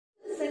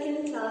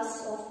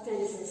class of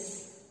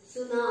tenses.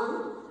 So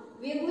now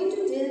we are going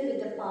to deal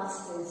with the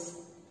past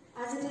tense.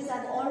 As it is,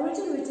 I've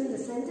already written the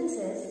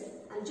sentences.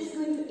 I'm just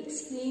going to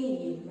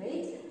explain you,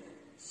 right?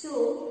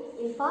 So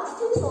in past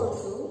tense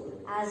also,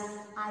 as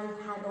I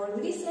had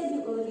already said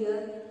you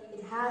earlier,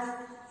 it has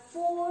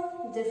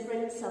 4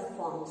 different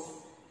subforms.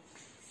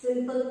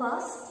 Simple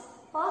past,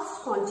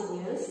 past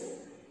continuous,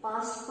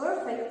 past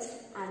perfect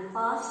and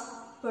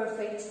past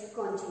perfect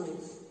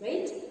continuous,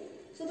 right?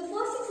 So the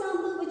first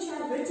example which I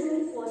have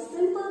written for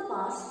simple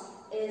past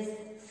is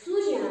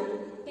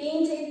Sujan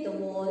painted the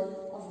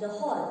wall of the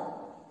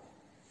hall.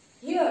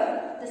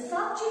 Here the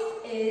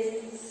subject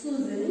is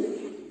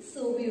Susan,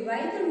 so we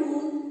write the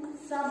rule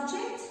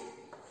subject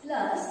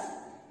plus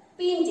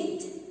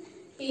painted.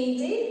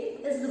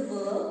 Painted is the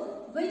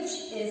verb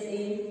which is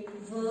a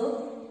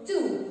verb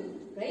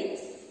 2, right?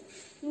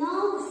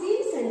 Now the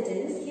same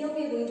sentence, here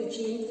we are going to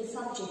change the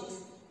subject.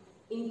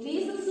 In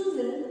place of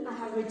Susan, I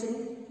have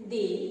written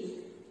they.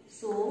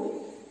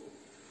 So,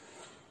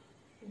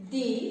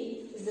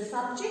 they is the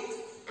subject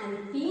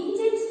and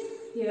painted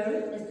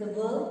here is the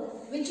verb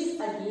which is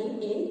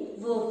again in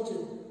verb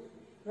 2.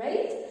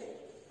 Right?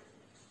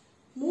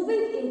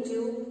 Moving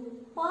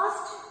into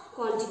past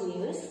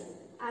continuous,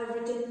 I have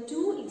written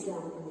 2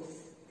 examples.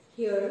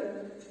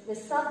 Here, the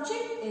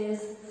subject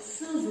is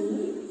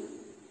Susan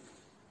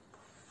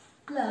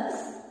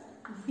plus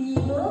be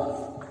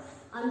verb,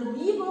 and the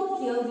be verb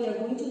here we are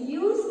going to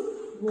use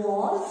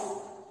was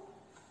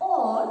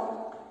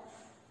or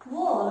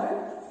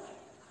were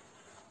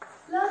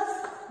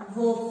plus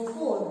verb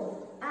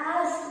 4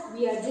 as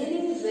we are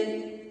dealing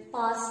with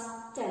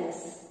past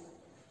tense.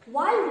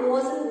 Why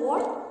was and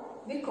were?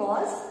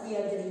 Because we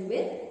are dealing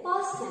with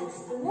past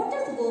tense. And what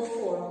is verb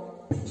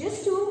 4?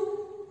 Just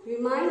to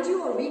remind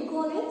you or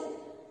recall it,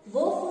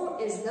 verb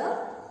 4 is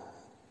the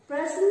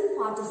present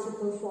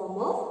participle form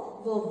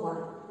of verb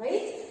 1,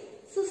 right?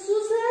 So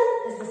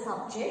Susan is the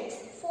subject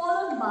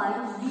followed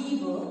by be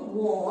verb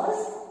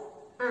was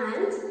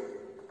and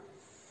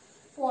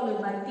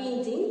followed by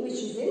painting which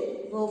is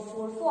in verb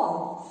 4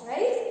 form,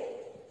 right?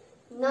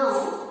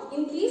 Now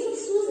in case of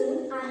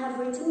Susan I have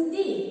written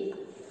they.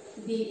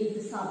 They is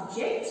the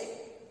subject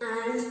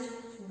and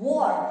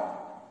were.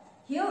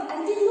 Here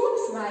I did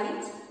not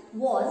write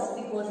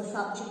was because the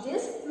subject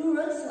is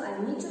plural, so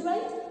I need to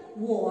write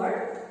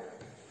were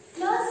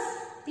plus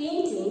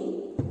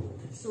painting.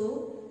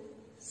 So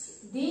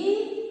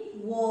they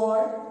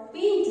were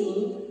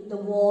painting the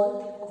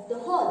wall of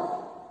the hall.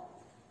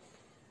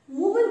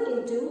 Moving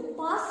into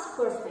past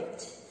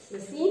perfect. The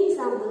same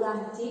example I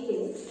have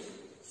taken.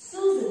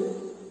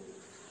 Susan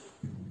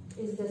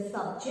is the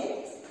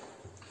subject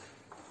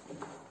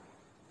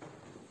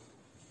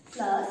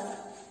plus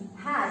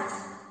had.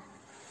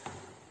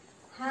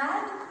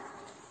 Had.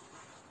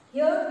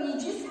 Here we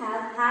just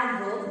have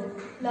had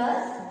verb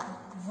plus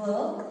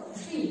verb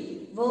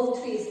 3. Verb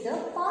 3 is the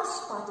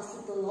past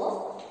participle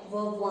of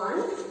verb 1.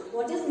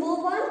 What is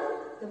verb 1?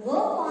 The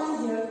verb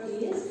 1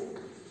 here is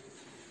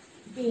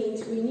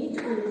paint. We need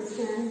to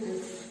understand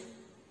this,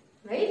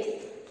 right?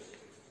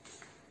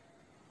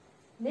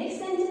 Next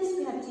sentence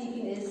we have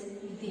taken is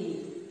they.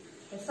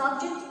 The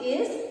subject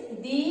is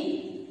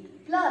they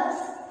plus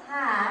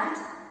had.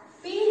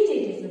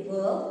 Painted is the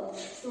verb.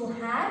 So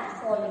had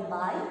followed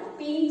by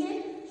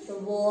painted the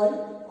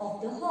wall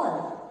of the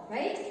hall,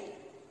 right?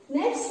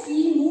 Next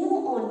we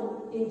move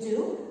on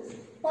into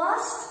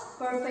past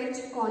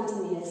perfect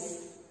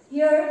continuous.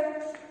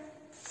 Here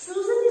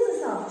Susan is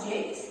the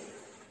subject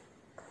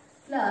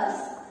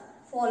plus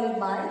followed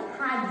by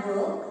had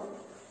verb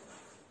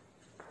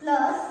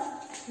plus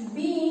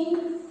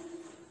being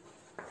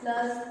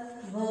plus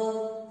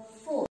verb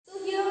 4.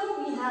 So here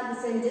we have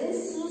the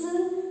sentence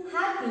Susan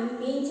had been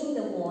painting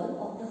the wall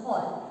of the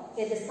hall.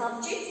 Here the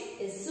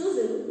subject is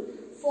Susan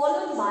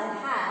followed by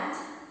had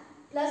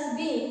plus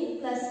being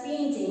plus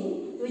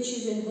painting which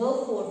is in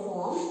verb 4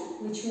 form,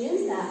 which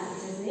means that it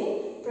is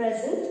a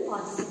present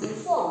participle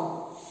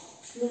form.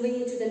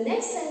 Moving into the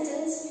next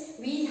sentence,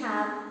 we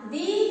have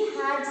they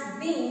had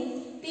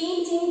been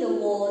painting the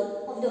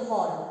wall of the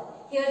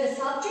hall. Here the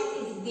subject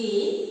is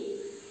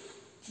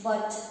they,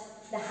 but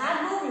the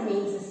had verb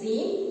remains the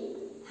same.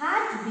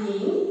 Had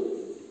been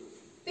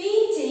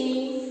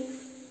painting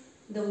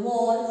the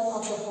wall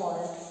of the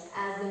hall.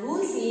 As the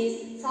rule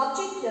says,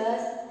 subject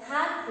plus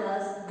had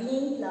plus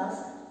been plus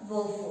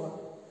verb 4.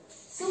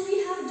 So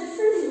we have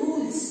different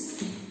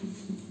rules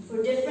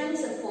for different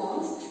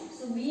subforms.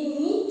 So we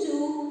need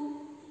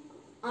to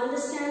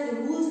understand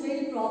the rules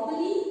very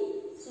properly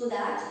so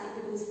that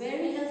it becomes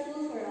very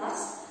helpful for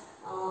us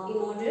in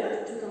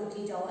order to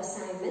complete our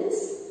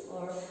assignments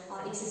or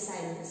our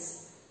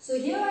exercises. So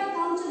here I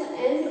come to the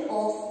end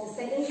of the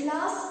second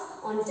class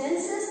on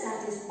tenses,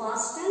 that is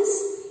past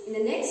tense. In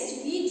the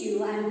next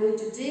video I am going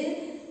to deal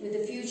with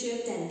the future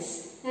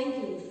tense. Thank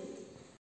you.